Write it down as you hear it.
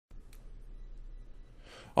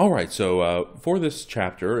All right, so for this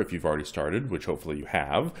chapter, if you've already started, which hopefully you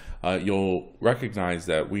have, you'll recognize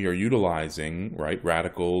that we are utilizing, right,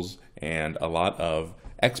 radicals and a lot of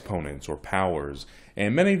exponents or powers.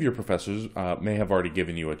 And many of your professors may have already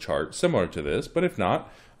given you a chart similar to this, but if not,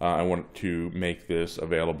 I want to make this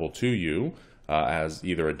available to you as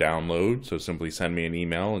either a download, so simply send me an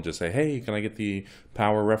email and just say, hey, can I get the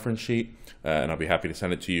power reference sheet? And I'll be happy to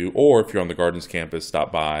send it to you. Or if you're on the Gardens campus,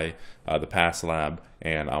 stop by the PASS lab,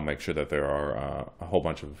 and I'll make sure that there are a whole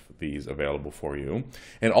bunch of these available for you.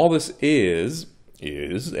 And all this is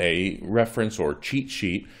a reference or cheat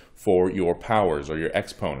sheet for your powers or your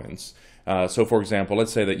exponents. So for example,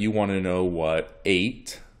 let's say that you want to know what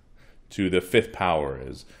 8 to the 5th power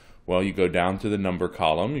is. Well, you go down to the number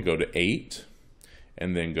column, you go to 8,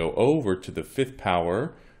 and then go over to the 5th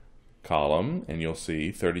power column, and you'll see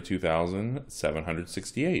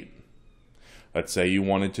 32,768. Let's say you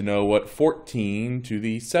wanted to know what 14 to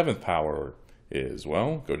the 7th power is.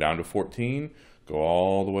 Well, go down to 14, go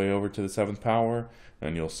all the way over to the 7th power,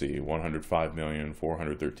 and you'll see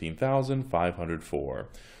 105,413,504,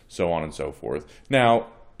 so on and so forth. Now,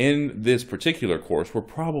 in this particular course, we're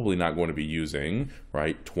probably not going to be using,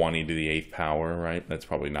 right, 20 to the 8th power, right? That's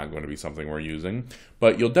probably not going to be something we're using.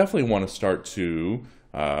 But you'll definitely want to start to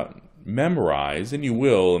memorize, and you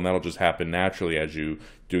will, and that'll just happen naturally as you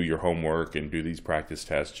do your homework and do these practice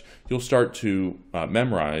tests. You'll start to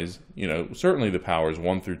memorize, certainly the powers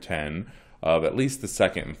 1 through 10 of at least the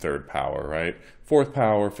 2nd and 3rd power, right? 4th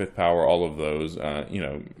power, 5th power, all of those,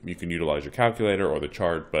 you can utilize your calculator or the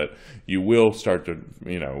chart, but you will start to,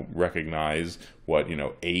 recognize what,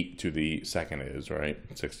 8 to the 2nd is, right?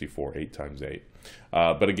 64, 8 times 8.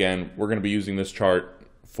 But again, we're going to be using this chart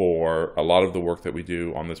for a lot of the work that we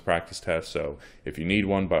do on this practice test. So if you need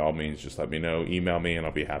one, by all means, just let me know, email me, and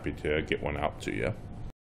I'll be happy to get one out to you.